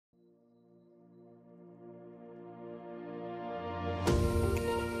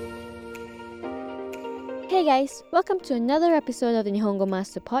Hey guys, welcome to another episode of the Nihongo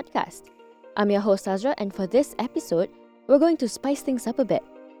Master Podcast. I'm your host Azra, and for this episode, we're going to spice things up a bit.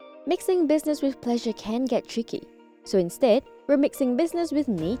 Mixing business with pleasure can get tricky, so instead, we're mixing business with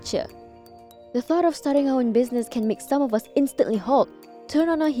nature. The thought of starting our own business can make some of us instantly halt, turn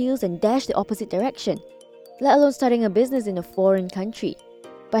on our heels and dash the opposite direction, let alone starting a business in a foreign country.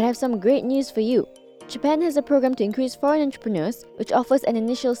 But I have some great news for you. Japan has a program to increase foreign entrepreneurs, which offers an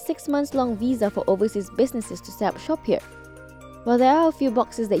initial 6-month-long visa for overseas businesses to set up shop here. While there are a few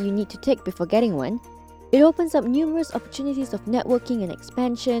boxes that you need to tick before getting one, it opens up numerous opportunities of networking and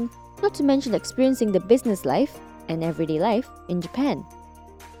expansion, not to mention experiencing the business life and everyday life in Japan.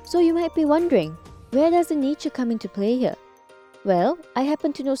 So you might be wondering, where does the nature come into play here? Well, I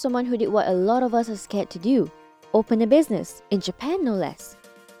happen to know someone who did what a lot of us are scared to do: open a business, in Japan no less.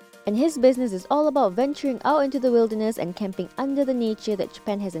 And his business is all about venturing out into the wilderness and camping under the nature that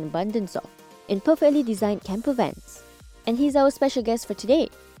Japan has an abundance of, in perfectly designed camper vans. And he's our special guest for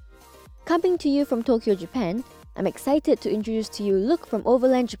today. Coming to you from Tokyo, Japan, I'm excited to introduce to you Luke from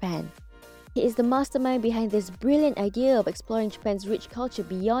Overland Japan. He is the mastermind behind this brilliant idea of exploring Japan's rich culture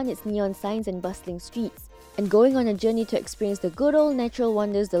beyond its neon signs and bustling streets, and going on a journey to experience the good old natural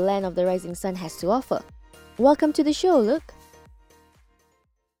wonders the land of the rising sun has to offer. Welcome to the show, Luke.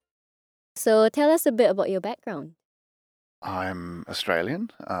 So tell us a bit about your background. I'm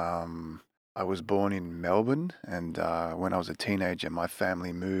Australian. I was born in Melbourne, and when I was a teenager, my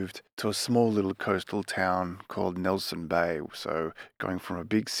family moved to a small little coastal town called Nelson Bay. So going from a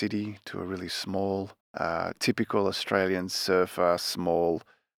big city to a really small, typical Australian surfer, small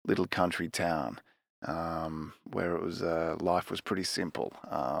little country town, where it was life was pretty simple.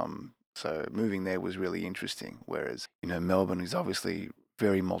 So moving there was really interesting. Whereas Melbourne is obviously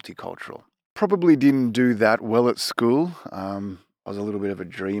very multicultural. Probably didn't do that well at school. I was a little bit of a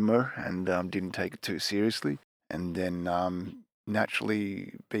dreamer and didn't take it too seriously. And then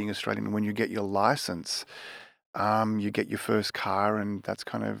naturally, being Australian, when you get your license, you get your first car, and that's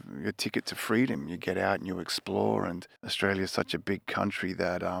kind of your ticket to freedom. You get out and you explore, and Australia is such a big country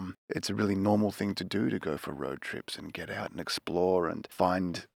that it's a really normal thing to do, to go for road trips and get out and explore and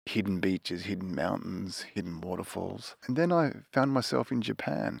find hidden beaches, hidden mountains, hidden waterfalls. And then I found myself in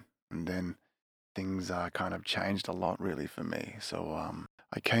Japan, and then things kind of changed a lot really for me. So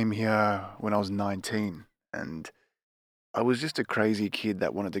I came here when I was 19, and I was just a crazy kid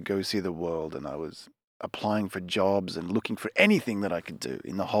that wanted to go see the world, and I was applying for jobs and looking for anything that I could do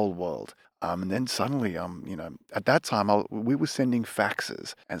in the whole world. And then suddenly, at that time, we were sending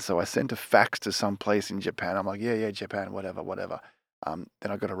faxes. And so I sent a fax to some place in Japan. I'm like, yeah, Japan, whatever. Then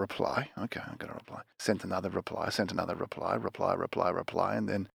I got a reply. Okay, I got a reply. Sent another reply, reply. And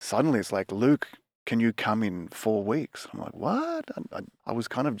then suddenly it's like, Luke, can you come in 4 weeks? I'm like, what? I was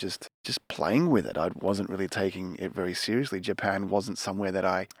kind of just playing with it. I wasn't really taking it very seriously. Japan wasn't somewhere that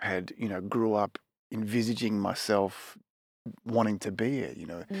I had, grew up envisaging myself wanting to be at.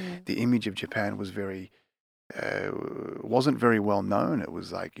 The image of Japan was wasn't very well known. It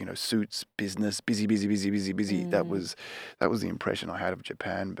was like, suits, business, busy. That was the impression I had of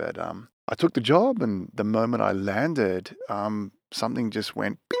Japan. But I took the job, and the moment I landed, something just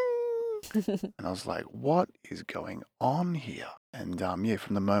went bing. And I was like, what is going on here? And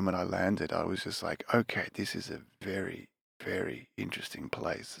from the moment I landed, I was just like, okay, this is a very, very interesting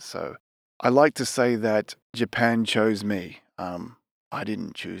place. So I like to say that Japan chose me. I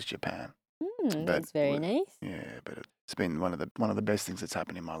didn't choose Japan. That's very nice. Yeah, but it's been one of the best things that's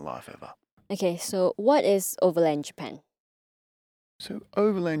happened in my life ever. Okay, so what is Overland Japan? So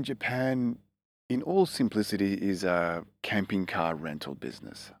Overland Japan, in all simplicity, is a camping car rental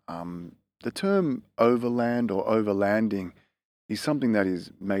business. The term overland or overlanding is something that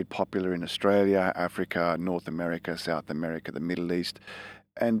is made popular in Australia, Africa, North America, South America, the Middle East,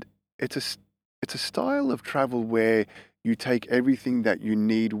 and it's a style of travel where you take everything that you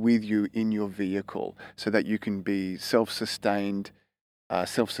need with you in your vehicle so that you can be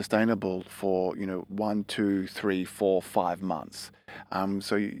self-sustainable for 1, 2, 3, 4, 5 months.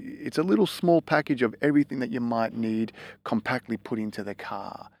 It's a little small package of everything that you might need compactly put into the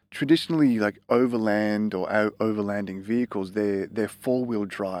car. Traditionally, like overland or overlanding vehicles, they're 4-wheel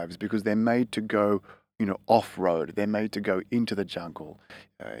drives because they're made to go off-road. They're made to go into the jungle,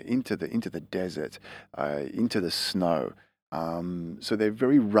 into the desert, into the snow. So they're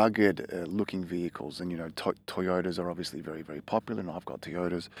very rugged looking vehicles, and Toyotas are obviously very, very popular, and I've got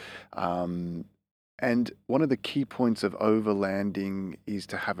Toyotas. And one of the key points of overlanding is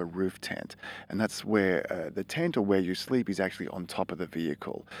to have a roof tent. And that's where the tent or where you sleep is actually on top of the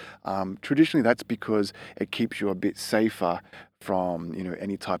vehicle. Traditionally, that's because it keeps you a bit safer from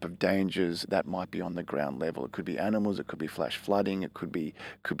any type of dangers that might be on the ground level. It could be animals, it could be flash flooding, it could be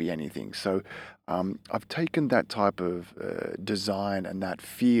anything. So I've taken that type of design and that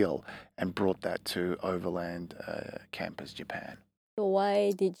feel and brought that to Overland Campers Japan. So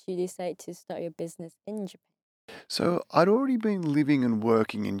why did you decide to start your business in Japan? So I'd already been living and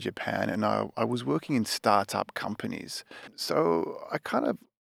working in Japan, and I was working in startup companies. So I kind of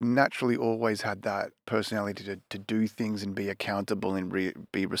naturally always had that personality to do things and be accountable and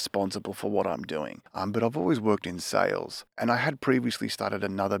be responsible for what I'm doing. But I've always worked in sales, and I had previously started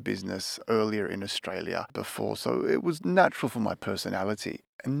another business earlier in Australia before, so it was natural for my personality.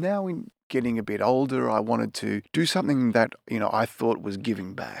 And now in getting a bit older, I wanted to do something that, I thought was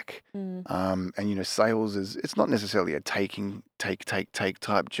giving back. Mm. And sales it's not necessarily a take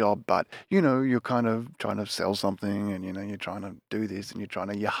type job, but you're kind of trying to sell something, and you're trying to do this, and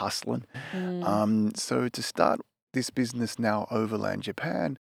you're hustling. So to start this business now, Overland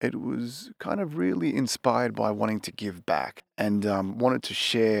Japan, it was kind of really inspired by wanting to give back and wanted to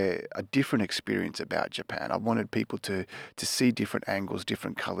share a different experience about Japan. I wanted people to see different angles,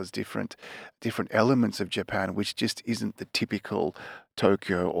 different colors, different elements of Japan, which just isn't the typical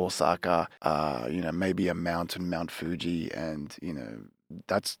Tokyo, Osaka, maybe a mountain, Mount Fuji, and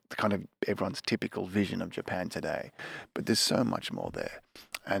that's kind of everyone's typical vision of Japan today. But there's so much more there,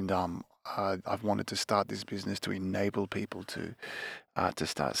 and I've wanted to start this business to enable people to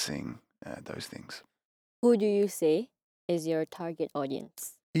start seeing those things. Who do you say is your target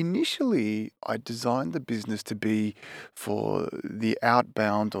audience? Initially, I designed the business to be for the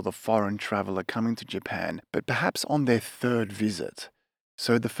outbound or the foreign traveler coming to Japan, but perhaps on their third visit.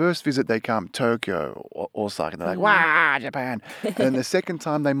 So the first visit they come Tokyo or Osaka, and they're like, "Wow, Japan!" And then the second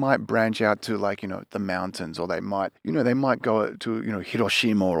time they might branch out to the mountains, or they might go to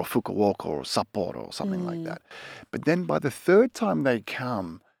Hiroshima or Fukuoka or Sapporo or something like that. But then by the third time they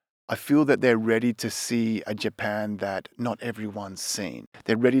come, I feel that they're ready to see a Japan that not everyone's seen.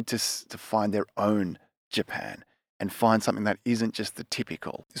 They're ready to find their own Japan and find something that isn't just the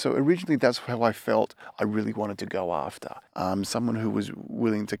typical. So originally, that's how I felt I really wanted to go after. Someone who was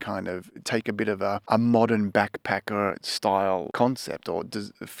willing to kind of take a bit of a modern backpacker style concept or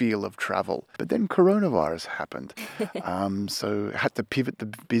feel of travel. But then coronavirus happened. So had to pivot the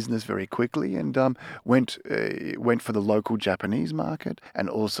business very quickly and went for the local Japanese market and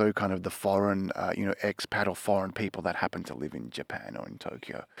also kind of the foreign, expat or foreign people that happen to live in Japan or in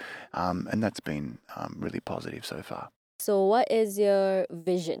Tokyo. And that's been really positive so far. So what is your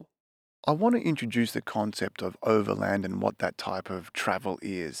vision? I want to introduce the concept of overland and what that type of travel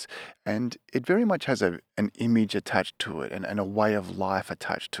is. And it very much has an image attached to it and a way of life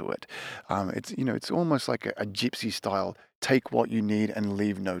attached to it. It's almost like a gypsy style, take what you need and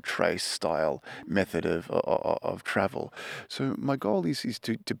leave no trace style method of travel. So my goal is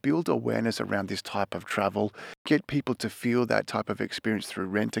to build awareness around this type of travel, get people to feel that type of experience through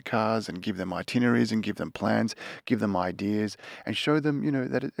rent-a-cars and give them itineraries and give them plans, give them ideas, and show them,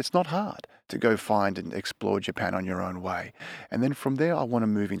 that it's not hard to go find and explore Japan on your own way. And then from there, I want to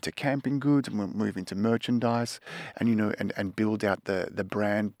move into camping goods and move into merchandise and, and build out the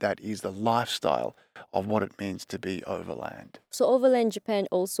brand that is the lifestyle of what it means to be overland. So Overland Japan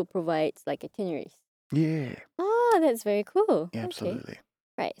also provides like itineraries. Yeah, Ah, that's very cool. Okay. absolutely.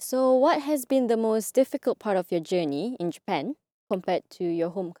 Right. So what has been the most difficult part of your journey in Japan compared to your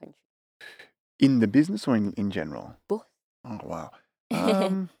home country? In the business or in general? Both. Oh, wow.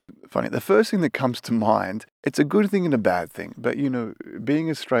 Funny. The first thing that comes to mind, it's a good thing and a bad thing. But, being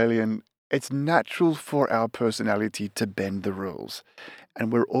Australian, it's natural for our personality to bend the rules.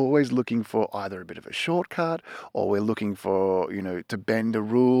 And we're always looking for either a bit of a shortcut or we're looking for, to bend a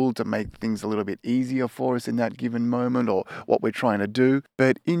rule to make things a little bit easier for us in that given moment or what we're trying to do.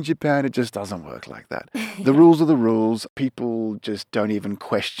 But in Japan, it just doesn't work like that. The rules are the rules. People just don't even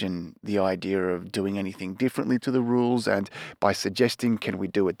question the idea of doing anything differently to the rules. And by suggesting, can we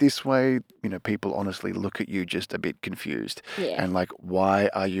do it this way? People honestly look at you just a bit confused. Yeah. And like, why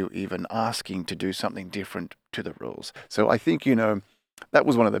are you even asking to do something different to the rules? So I think, that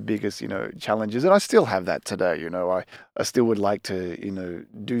was one of the biggest, challenges. And I still have that today. I still would like to,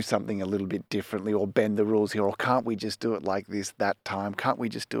 do something a little bit differently or bend the rules here. Or can't we just do it like this that time? Can't we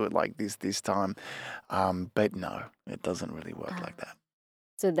just do it like this time? But no, it doesn't really work like that.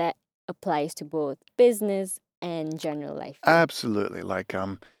 So that applies to both business and general life. Absolutely. Like,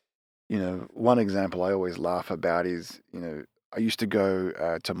 one example I always laugh about is, I used to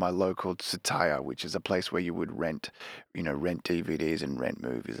go to my local Tsutaya, which is a place where you would rent DVDs and rent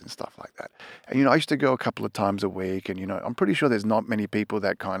movies and stuff like that. And, I used to go a couple of times a week, and, I'm pretty sure there's not many people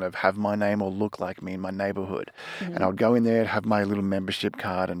that kind of have my name or look like me in my neighborhood. And I would go in there, have my little membership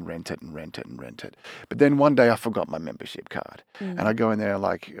card and rent it and rent it and rent it. But then one day I forgot my membership card. And I go in there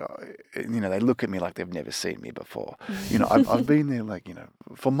like, they look at me like they've never seen me before. I've been there like,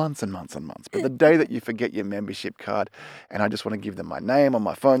 for months and months and months. But the day that you forget your membership card and I just want to give them my name or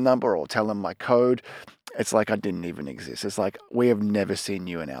my phone number or tell them my code, it's like I didn't even exist. It's like we have never seen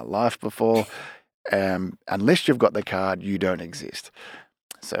you in our life before. Unless you've got the card, you don't exist.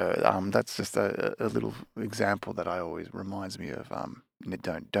 So that's just a little example that I always reminds me of.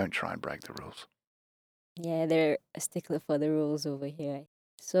 Don't try and break the rules. Yeah, they're a stickler for the rules over here.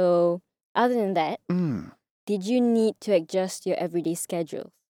 So, other than that, did you need to adjust your everyday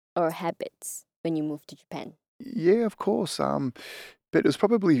schedule or habits when you moved to Japan? Yeah, of course. But it was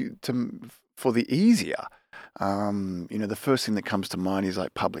probably for the easier. The first thing that comes to mind is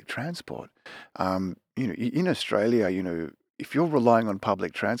like public transport. In Australia, if you're relying on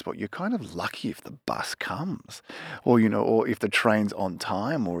public transport, you're kind of lucky if the bus comes, or if the train's on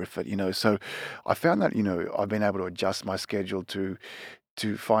time, or if it. So I found that I've been able to adjust my schedule to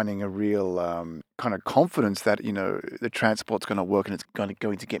finding a real kind of confidence that the transport's going to work and it's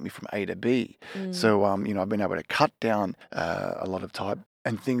going to get me from A to B. So I've been able to cut down a lot of time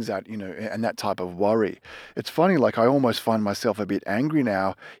and things that and that type of worry. It's funny, like I almost find myself a bit angry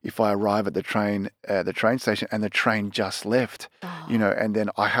now if I arrive at the train station and the train just left, and then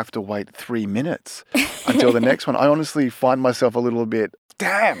I have to wait 3 minutes until the next one. I honestly find myself a little bit,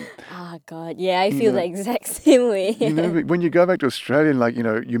 damn. Oh, God. Yeah, I feel the exact same way. But when you go back to Australia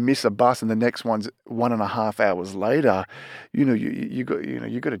and you miss a bus and the next one's 1.5 hours later, you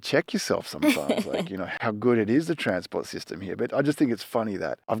got to check yourself sometimes, how good it is, the transport system here. But I just think it's funny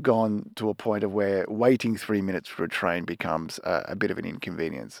that I've gone to a point of where waiting 3 minutes for a train becomes a bit of an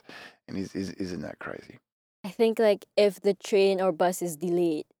inconvenience. And isn't that crazy? I think if the train or bus is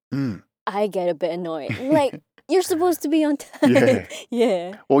delayed, I get a bit annoyed. You're supposed to be on time. Yeah.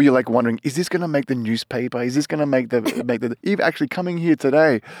 Yeah. Or you're wondering, is this going to make the newspaper? Is this going to make the even actually coming here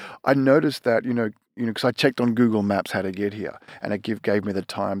today, I noticed that, because I checked on Google Maps how to get here and it gave me the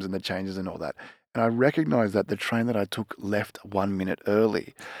times and the changes and all that. And I recognized that the train that I took left 1 minute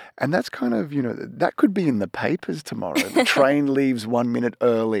early. And that's kind of, that could be in the papers tomorrow. The train leaves 1 minute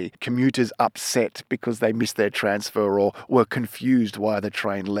early. Commuters upset because they missed their transfer or were confused why the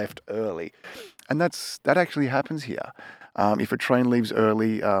train left early. And that actually happens here. If a train leaves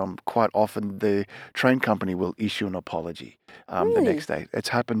early, quite often the train company will issue an apology the next day. It's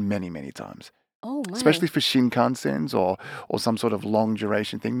happened many, many times. Oh, my. Especially for Shinkansens or some sort of long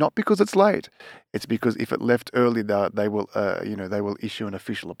duration thing. Not because it's late. It's because if it left early, they will issue an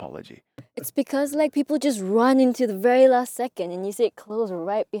official apology. It's because people just run into the very last second and you see it close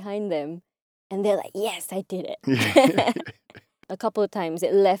right behind them. And they're like, yes, I did it. Yeah. A couple of times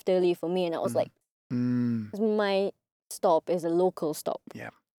it left early for me and I was like, 'cause my stop is a local stop. Yeah.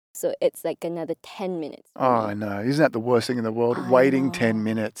 So it's another 10 minutes. Oh, I know. Isn't that the worst thing in the world? I Waiting know. 10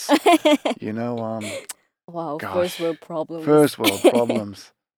 minutes. Wow, Gosh. first world problems. First world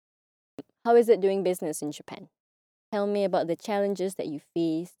problems. How is it doing business in Japan? Tell me about the challenges that you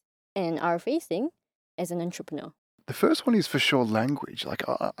faced and are facing as an entrepreneur. The first one is for sure language.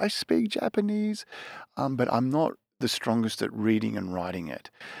 I speak Japanese, but I'm not the strongest at reading and writing it.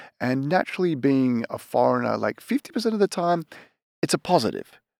 And naturally being a foreigner, 50% of the time, it's a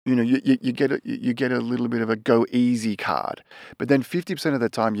positive. You get a little bit of a go easy card, but then 50% of the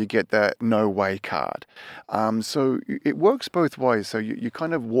time you get that no way card. So it works both ways. So you're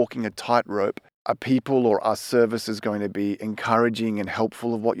kind of walking a tightrope. Are people or are services going to be encouraging and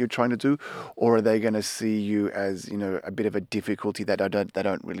helpful of what you're trying to do, or are they going to see you as a bit of a difficulty that they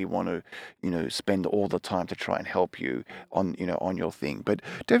don't really want to spend all the time to try and help you on your thing? But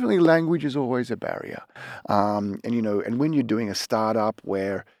definitely language is always a barrier, and when you're doing a startup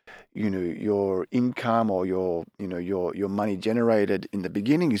where your income or your money generated in the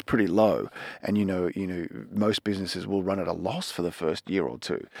beginning is pretty low, and most businesses will run at a loss for the first year or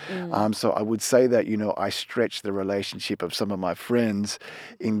two. So I would say that I stretch the relationship of some of my friends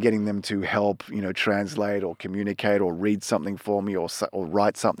in getting them to help translate or communicate or read something for me or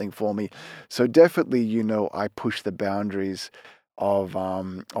write something for me. So definitely I push the boundaries of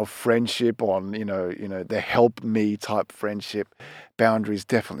friendship on the help me type friendship. Boundaries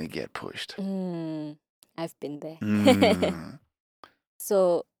definitely get pushed. I've been there. Mm.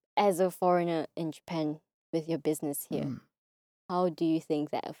 So, as a foreigner in Japan with your business here, how do you think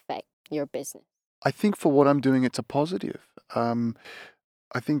that affect your business? I think for what I'm doing, it's a positive.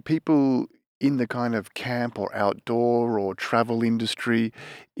 I think people in the kind of camp or outdoor or travel industry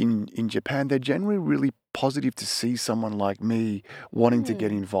in Japan, they're generally really positive to see someone like me wanting to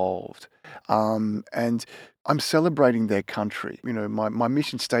get Hmm. involved. And I'm celebrating their country. You know, my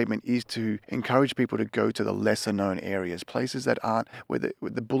mission statement is to encourage people to go to the lesser known areas, places that aren't where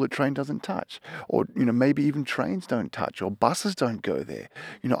the bullet train doesn't touch, or, you know, maybe even trains don't touch or buses don't go there.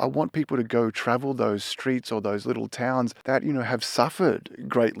 You know, I want people to go travel those streets or those little towns that, you know, have suffered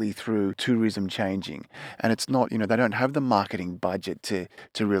greatly through tourism changing. And it's not, you know, they don't have the marketing budget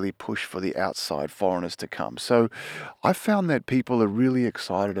to really push for the outside foreigners to come. So I found that people are really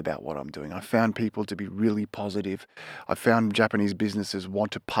excited about what I'm doing. I found people to be really positive. I found Japanese businesses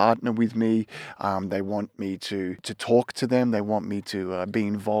want to partner with me. They want me to talk to them. They want me to be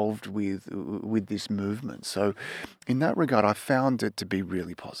involved with this movement. So in that regard, I found it to be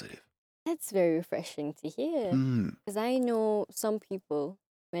really positive. That's very refreshing to hear. Mm. Because I know some people,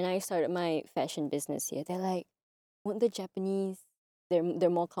 when I started my fashion business here, they're like, won't the Japanese, they're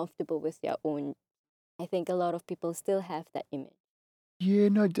more comfortable with their own. I think a lot of people still have that image. Yeah,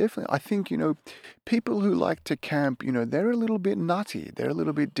 no, definitely. I think, you know, people who like to camp, you know, they're a little bit nutty. They're a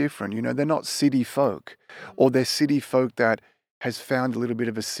little bit different. You know, they're not city folk, or they're city folk that has found a little bit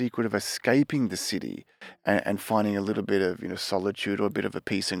of a secret of escaping the city and finding a little bit of, you know, solitude or a bit of a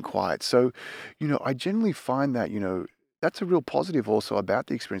peace and quiet. So, you know, I generally find that, you know, that's a real positive also about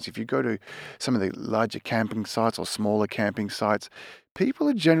the experience. If you go to some of the larger camping sites or smaller camping sites, people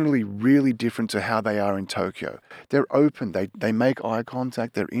are generally really different to how they are in Tokyo. They're open. They make eye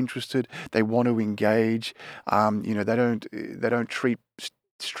contact. They're interested. They want to engage. You know, they don't treat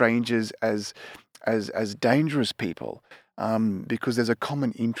strangers as dangerous people. Because there's a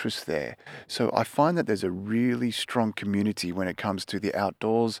common interest there. So I find that there's a really strong community when it comes to the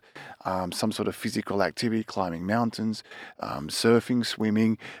outdoors, some sort of physical activity, climbing mountains, surfing,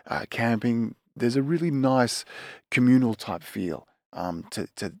 swimming, camping. There's a really nice communal type feel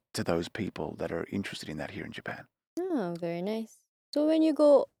to those people that are interested in that here in Japan. Oh, very nice. So when you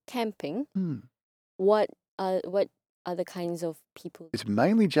go camping, Hmm. what are the kinds of people? It's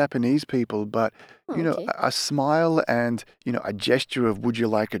mainly Japanese people, but Oh, you know, okay. a smile and, you know, a gesture of would you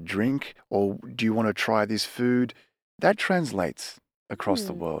like a drink or do you want to try this food, that translates across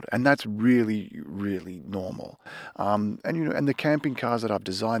the Hmm. world, and that's really, really normal. And you know, and the camping cars that I've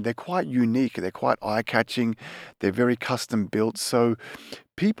designed, they're quite unique. They're quite eye-catching. They're very custom built, so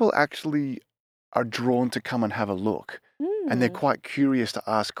people actually are drawn to come and have a look. And they're Hmm. quite curious to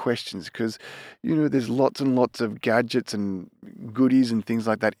ask questions because, you know, there's lots and lots of gadgets and goodies and things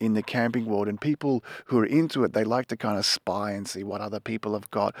like that in the camping world. And people who are into it, they like to kind of spy and see what other people have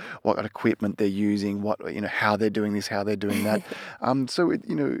got, what equipment they're using, what, you know, how they're doing this, how they're doing that.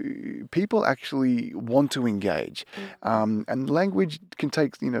 You know, people actually want to engage. Mm. And language can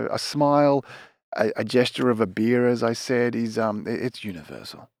take, you know, a smile, a gesture of a beer, as I said, it's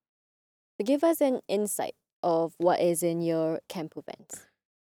universal. So give us an insight of what is in your camp events.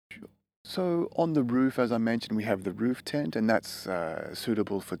 So on the roof, as I mentioned, we have the roof tent, and that's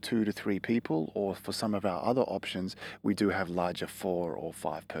suitable for 2 to 3 people. Or for some of our other options, we do have larger 4 or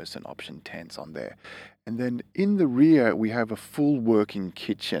 5 person option tents on there. And then in the rear, we have a full working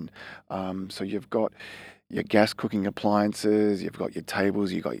kitchen. So you've got your gas cooking appliances, you've got your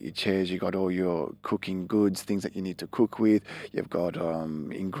tables, you've got your chairs, you've got all your cooking goods, things that you need to cook with. You've got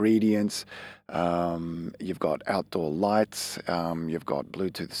ingredients, you've got outdoor lights, you've got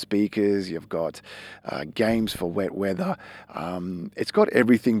Bluetooth speakers, you've got games for wet weather. It's got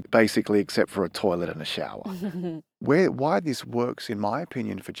everything basically except for a toilet and a shower. Why this works, in my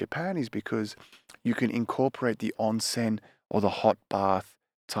opinion, for Japan is because you can incorporate the onsen or the hot bath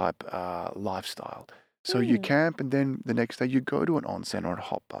type lifestyle. So you Hmm. camp and then the next day you go to an onsen or a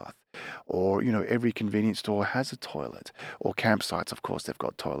hot bath. Or, you know, every convenience store has a toilet. Or campsites, of course, they've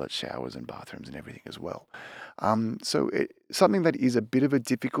got toilets, showers, and bathrooms and everything as well. Something that is a bit of a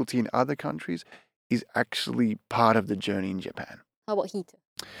difficulty in other countries is actually part of the journey in Japan. How about heater?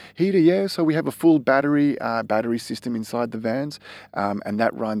 Heater, yeah. So we have a full battery system inside the vans, and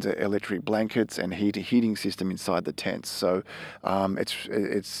that runs electric blankets and heating system inside the tents. So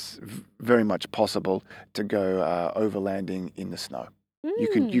it's very much possible to go overlanding in the snow. You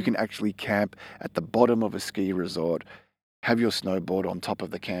can Hmm. actually camp at the bottom of a ski resort, have your snowboard on top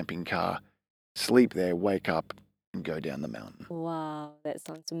of the camping car, sleep there, wake up, and go down the mountain Wow, that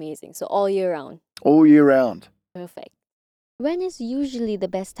sounds amazing. So all year round. all year round. Perfect. When is usually the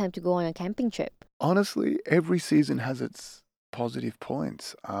best time to go on a camping trip? Honestly, every season has its positive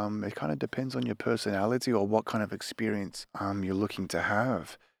points. It kind of depends on your personality or what kind of experience you're looking to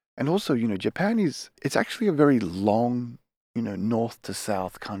have. And also, you know, it's actually a very long north to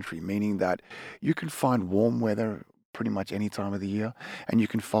south country, meaning that you can find warm weather pretty much any time of the year, and you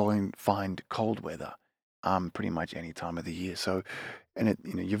can find cold weather pretty much any time of the year. So, and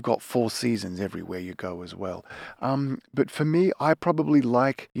you've got 4 seasons everywhere you go as well. But for me, I probably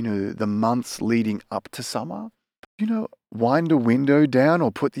like, the months leading up to summer. Wind a window down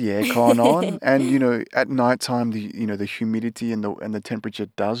or put the aircon on, and at nighttime the humidity and the temperature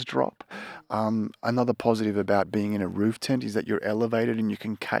does drop. Another positive about being in a roof tent is that you're elevated and you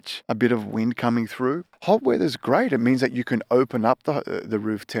can catch a bit of wind coming through. Hot weather's great. It means that you can open up the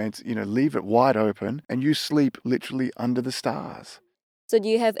roof tent, leave it wide open, and you sleep literally under the stars. So, do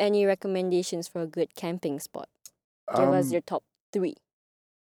you have any recommendations for a good camping spot? Give us Um, your top 3.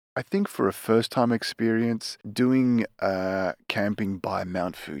 I think for a first-time experience, doing camping by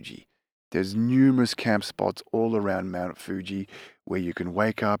Mount Fuji. There's numerous camp spots all around Mount Fuji where you can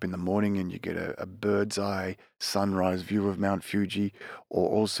wake up in the morning and you get a bird's eye sunrise view of Mount Fuji, or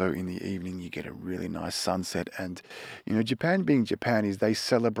also in the evening you get a really nice sunset. And Japan being Japan is they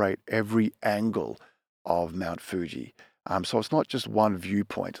celebrate every angle of Mount Fuji. So it's not just one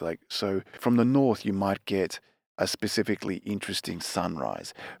viewpoint. Like, so from the north you might get a specifically interesting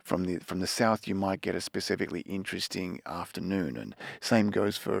sunrise. From the south, you might get a specifically interesting afternoon, and same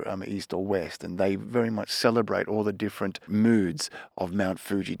goes for east or west. And they very much celebrate all the different moods of Mount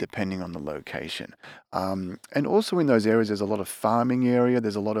Fuji depending on the location. And also in those areas, there's a lot of farming area.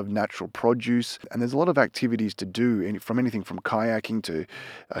 There's a lot of natural produce, and there's a lot of activities to do. From anything from kayaking to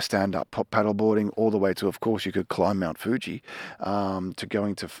stand-up paddleboarding, all the way to, of course, you could climb Mount Fuji, to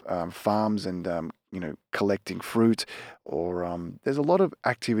going to farms and collecting fruit, or there's a lot of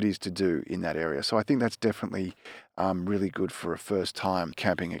activities to do in that area. So I think that's definitely really good for a first time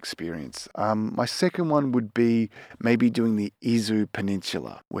camping experience. My second one would be maybe doing the Izu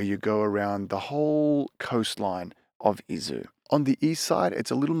Peninsula, where you go around the whole coastline of Izu. On the east side,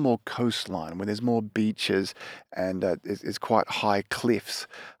 it's a little more coastline where there's more beaches and it's quite high cliffs,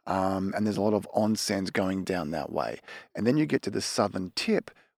 and there's a lot of onsens going down that way. And then you get to the southern tip,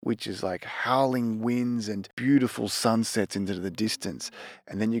 which is like howling winds and beautiful sunsets into the distance.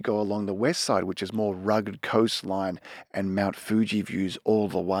 And then you go along the west side, which is more rugged coastline and Mount Fuji views all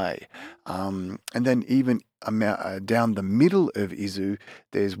the way. And then even down the middle of Izu,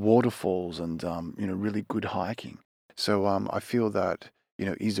 there's waterfalls and really good hiking. So I feel that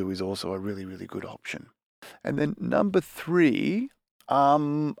Izu is also a really, really good option. And then number 3,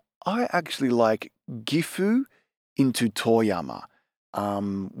 I actually like Gifu into Toyama,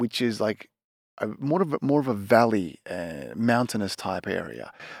 which is like more of a valley, mountainous type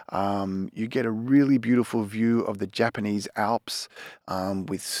area. You get a really beautiful view of the Japanese Alps,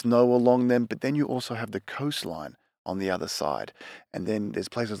 with snow along them, but then you also have the coastline on the other side. And then there's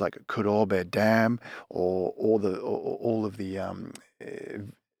places like Kurobe Dam, or all of the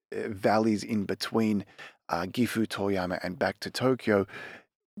valleys in between Gifu, Toyama, and back to Tokyo.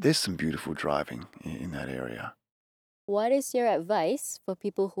 There's some beautiful driving in that area. What is your advice for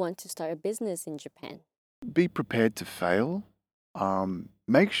people who want to start a business in Japan? Be prepared to fail.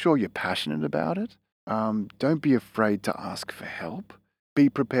 Make sure you're passionate about it. Don't be afraid to ask for help. Be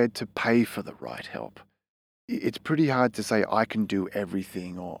prepared to pay for the right help. It's pretty hard to say, I can do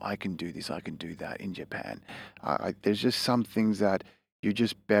everything, or I can do this, I can do that in Japan. There's just some things that you're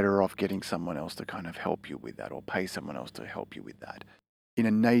just better off getting someone else to kind of help you with that, or pay someone else to help you with that. In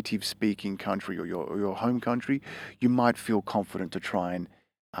a native speaking country, or your home country, you might feel confident to try and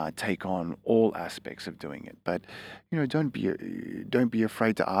take on all aspects of doing it. But don't be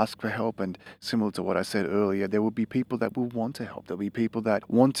afraid to ask for help. And similar to what I said earlier, there will be people that will want to help. There'll be people that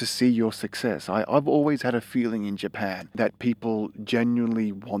want to see your success. I've always had a feeling in Japan that people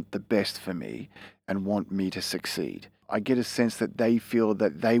genuinely want the best for me and want me to succeed. I get a sense that they feel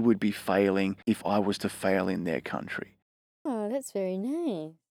that they would be failing if I was to fail in their country. Oh, that's very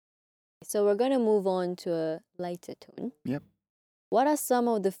nice. So we're going to move on to a lighter tone. Yep. What are some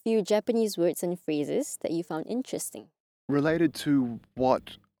of the few Japanese words and phrases that you found interesting? Related to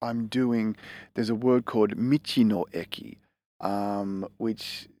what I'm doing, there's a word called Michi no Eki,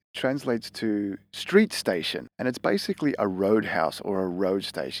 which translates to street station. And it's basically a roadhouse or a road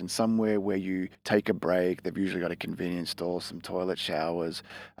station, somewhere where you take a break. They've usually got a convenience store, some toilet showers.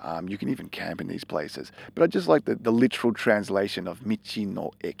 You can even camp in these places. But I just like the literal translation of Michi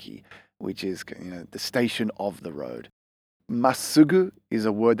no Eki, which is the station of the road. Masugu is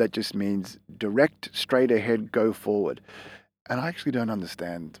a word that just means direct, straight ahead, go forward. And I actually don't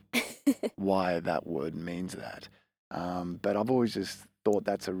understand why that word means that. But I've always just thought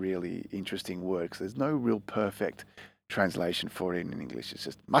that's a really interesting word, because there's no real perfect, translation for it in English. It's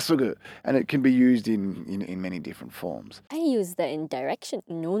just masugu, and it can be used in many different forms. I use that in direction,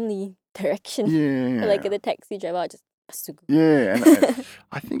 in only direction. Yeah. Like the taxi driver, I'll just "Masugu." Yeah, and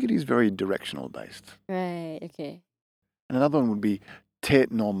I think it is very directional based. Right, okay. And another one would be te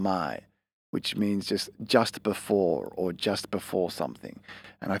no mai, which means just before or just before something.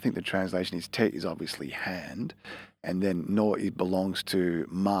 And I think the translation is te is obviously hand, and then no it belongs to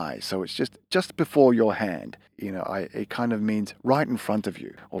mai. So it's just before your hand. It kind of means right in front of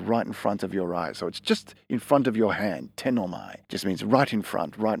you or right in front of your eyes. So it's just in front of your hand. Te no mai just means right in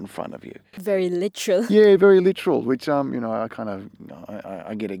front of you. Very literal. Yeah, very literal, which I kind of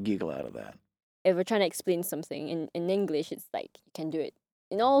I get a giggle out of that. If we're trying to explain something in English, it's like you can do it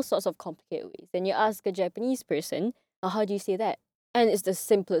in all sorts of complicated ways. Then you ask a Japanese person, oh, how do you say that? And it's the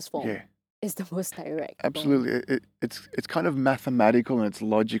simplest form. Yeah. It's the most direct. Absolutely. It's kind of mathematical and it's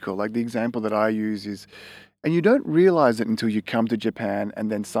logical. Like the example that I use is, and you don't realize it until you come to Japan and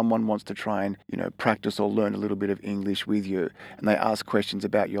then someone wants to try and, practice or learn a little bit of English with you. And they ask questions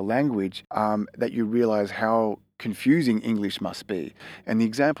about your language that you realize how confusing English must be. And the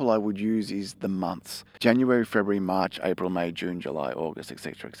example I would use is the months: January, February, March, April, May, June, July, August,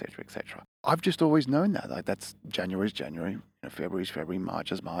 etc., etc., etc. I've just always known that. Like that's January's January, February's February,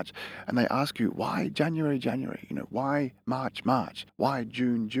 March is March. And they ask you, why January, January? Why March, March? Why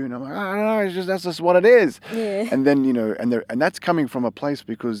June, June? I'm like, I don't know, that's just what it is. Yeah. And then, and that's coming from a place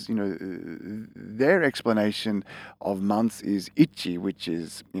because, their explanation of months is ichi, which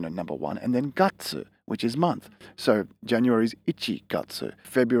is, number one, and then gatsu, which is month. So January's ichi gatsu,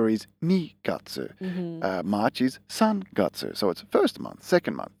 February's ni gatsu, March is san gatsu. So it's first month,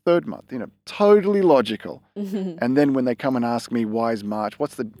 second month, third month, totally logical. And then when they come and ask me, why is March,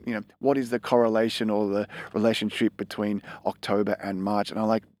 what is the correlation or the relationship between October and March? And I'm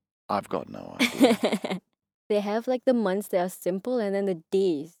like, I've got no idea. They have like the months that are simple and then the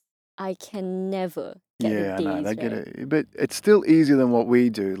days. I can never get the days they right. get it. But it's still easier than what we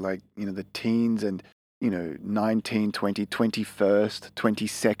do, like, the teens and 19, 20, 21st,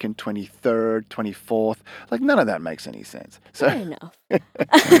 22nd, 23rd, 24th. Like none of that makes any sense. So Fair enough.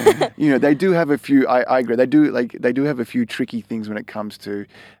 they do have a few, I agree. They do have a few tricky things when it comes to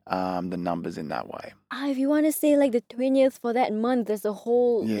the numbers in that way. If you want to say like the 20th for that month, there's a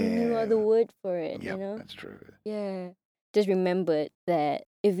whole new other Yeah. word for it, Yep, that's true. Yeah. Just remember that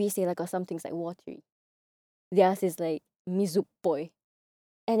if we say like something's like watery, theirs is like mizuppoi.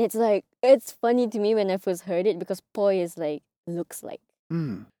 And it's like, it's funny to me when I first heard it because poi is like, looks like.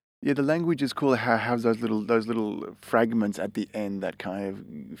 Yeah, the language is cool. How has those little fragments at the end that kind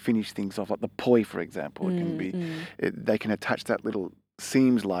of finish things off, like the poi, for example. It can be, they can attach that little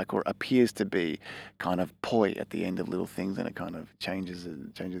seems like or appears to be kind of poi at the end of little things, and it kind of changes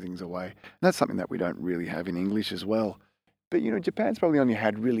things away. And that's something that we don't really have in English as well. But, Japan's probably only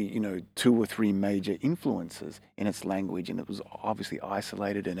had really, 2 or 3 major influences in its language, and it was obviously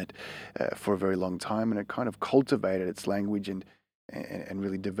isolated in it for a very long time, and it kind of cultivated its language and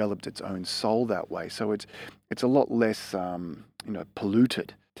really developed its own soul that way. So it's a lot less,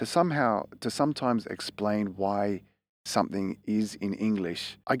 polluted. To sometimes explain why something is in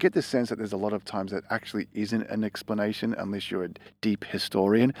English, I get the sense that there's a lot of times that actually isn't an explanation unless you're a deep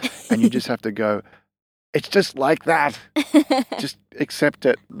historian, and you just have to go, it's just like that. Just accept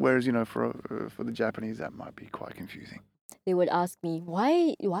it. Whereas, for the Japanese, that might be quite confusing. They would ask me,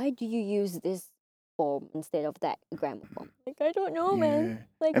 why do you use this form instead of that grammar form? Like, I don't know, man.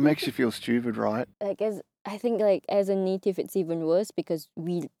 Like, it makes you feel stupid, right? Like, I think as a native, it's even worse because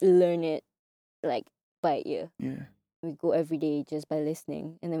we learn it like by ear. Yeah. We go every day just by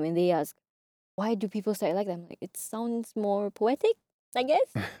listening. And then when they ask, why do people say it like that? I'm like, it sounds more poetic, I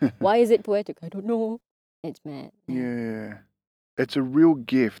guess. Why is it poetic? I don't know. It's mad. Yeah. It's a real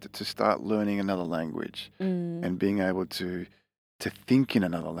gift to start learning another language and being able to think in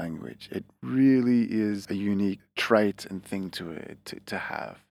another language. It really is a unique trait and thing to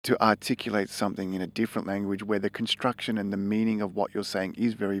have. To articulate something in a different language where the construction and the meaning of what you're saying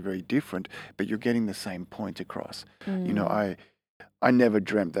is very, very different, but you're getting the same point across. I never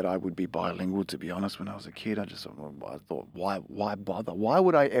dreamt that I would be bilingual, to be honest. When I was a kid, I thought, why bother? Why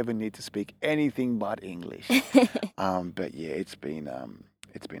would I ever need to speak anything but English? But yeah, it's been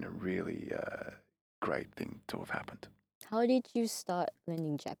a really great thing to have happened. How did you start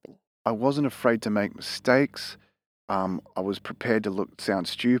learning Japanese? I wasn't afraid to make mistakes. I was prepared to sound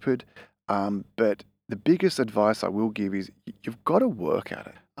stupid. But the biggest advice I will give is you've got to work at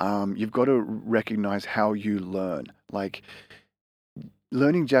it. You've got to recognize how you learn. Like,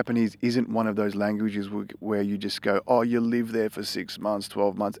 learning Japanese isn't one of those languages where you just go, oh, you live there for 6 months,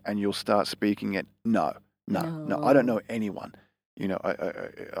 12 months, and you'll start speaking it. No, No, I don't No. know anyone.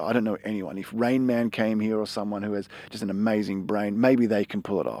 I don't know anyone. If Rain Man came here or someone who has just an amazing brain, maybe they can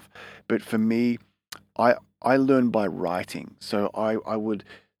pull it off. But for me, I learned by writing. So I would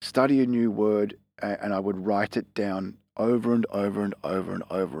study a new word and I would write it down over and over and over and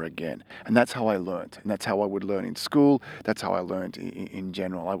over again. And that's how I learned. And that's how I would learn in school. That's how I learned in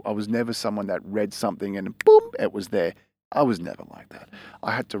general. I was never someone that read something and boom, it was there. I was never like that.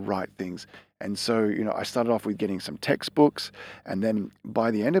 I had to write things. And so, I started off with getting some textbooks. And then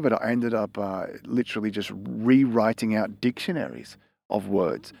by the end of it, I ended up literally just rewriting out dictionaries of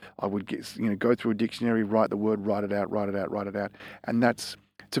words. I would go through a dictionary, write the word, write it out, write it out, write it out. And it's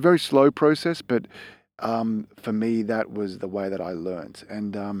a very slow process, but for me, that was the way that I learned.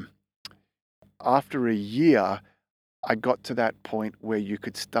 And after a year, I got to that point where you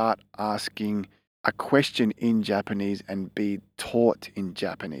could start asking a question in Japanese and be taught in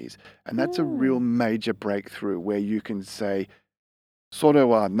Japanese. And that's a real major breakthrough where you can say, それ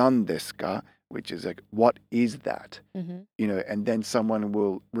は何ですか? Which is like, what is that? Mm-hmm. And then someone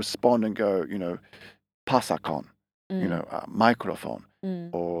will respond and go, pasakon, microphone,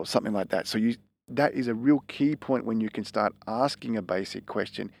 or something like that. So that is a real key point when you can start asking a basic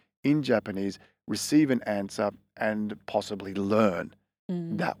question in Japanese, receive an answer, and possibly learn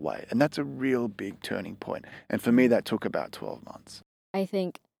that way. And that's a real big turning point. And for me, that took about 12 months. I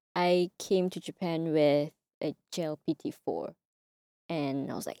think I came to Japan with a JLPT4 and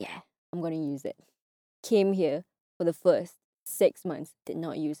I was like, yeah, I'm going to use it. Came here for the first 6 months, did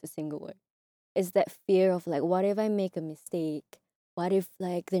not use a single word. It's that fear of like, what if I make a mistake? What if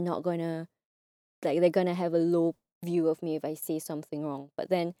like they're going to have a low view of me if I say something wrong? But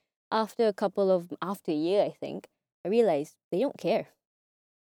then after a year, I think, I realized they don't care.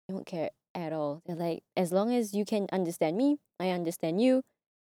 They don't care at all. They're like, as long as you can understand me, I understand you,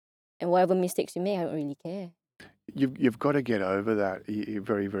 and whatever mistakes you make, I don't really care. You've got to get over that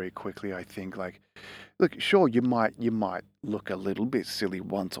very, very quickly, I think. Like, look, sure, you might look a little bit silly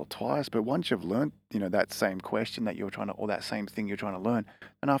once or twice, but once you've learned, that same question that you're trying to, or that same thing you're trying to learn,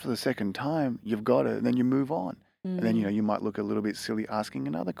 and after the second time, you've got it, and then you move on. And then, you might look a little bit silly asking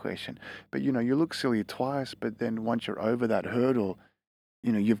another question. But, you look silly twice, but then once you're over that hurdle,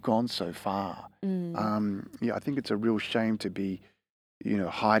 you've gone so far. I think it's a real shame to be,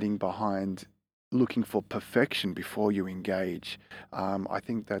 hiding behind looking for perfection before you engage. I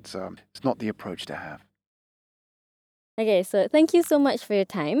think that's it's not the approach to have. Okay, so thank you so much for your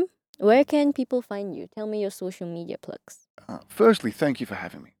time. Where can people find you? Tell me your social media plugs. Firstly, thank you for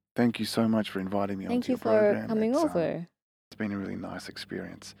having me. Thank you so much for inviting me Thank onto you your for program. coming over. It's been a really nice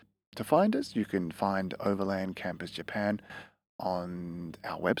experience. To find us, you can find Overland Campus Japan on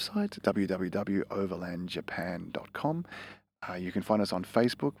our website, www.overlandjapan.com. You can find us on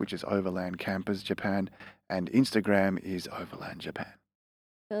Facebook, which is Overland Campus Japan, and Instagram is Overland Japan.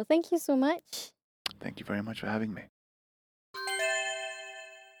 So thank you so much. Thank you very much for having me.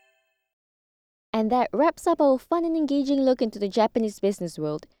 And that wraps up our fun and engaging look into the Japanese business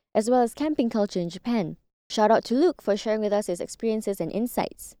world, as well as camping culture in Japan. Shout out to Luke for sharing with us his experiences and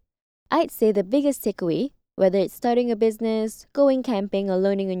insights. I'd say the biggest takeaway, whether it's starting a business, going camping, or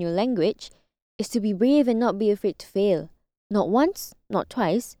learning a new language, is to be brave and not be afraid to fail. Not once, not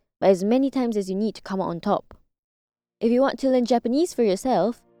twice, but as many times as you need to come out on top. If you want to learn Japanese for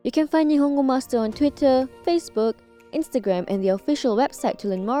yourself, you can find Nihongo Master on Twitter, Facebook, Instagram, and the official website to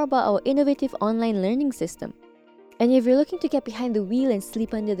learn more about our innovative online learning system. And if you're looking to get behind the wheel and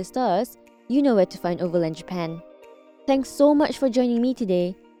sleep under the stars, you know where to find Overland Japan. Thanks so much for joining me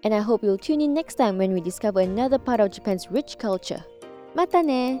today, and I hope you'll tune in next time when we discover another part of Japan's rich culture. Mata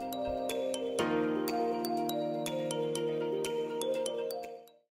ne!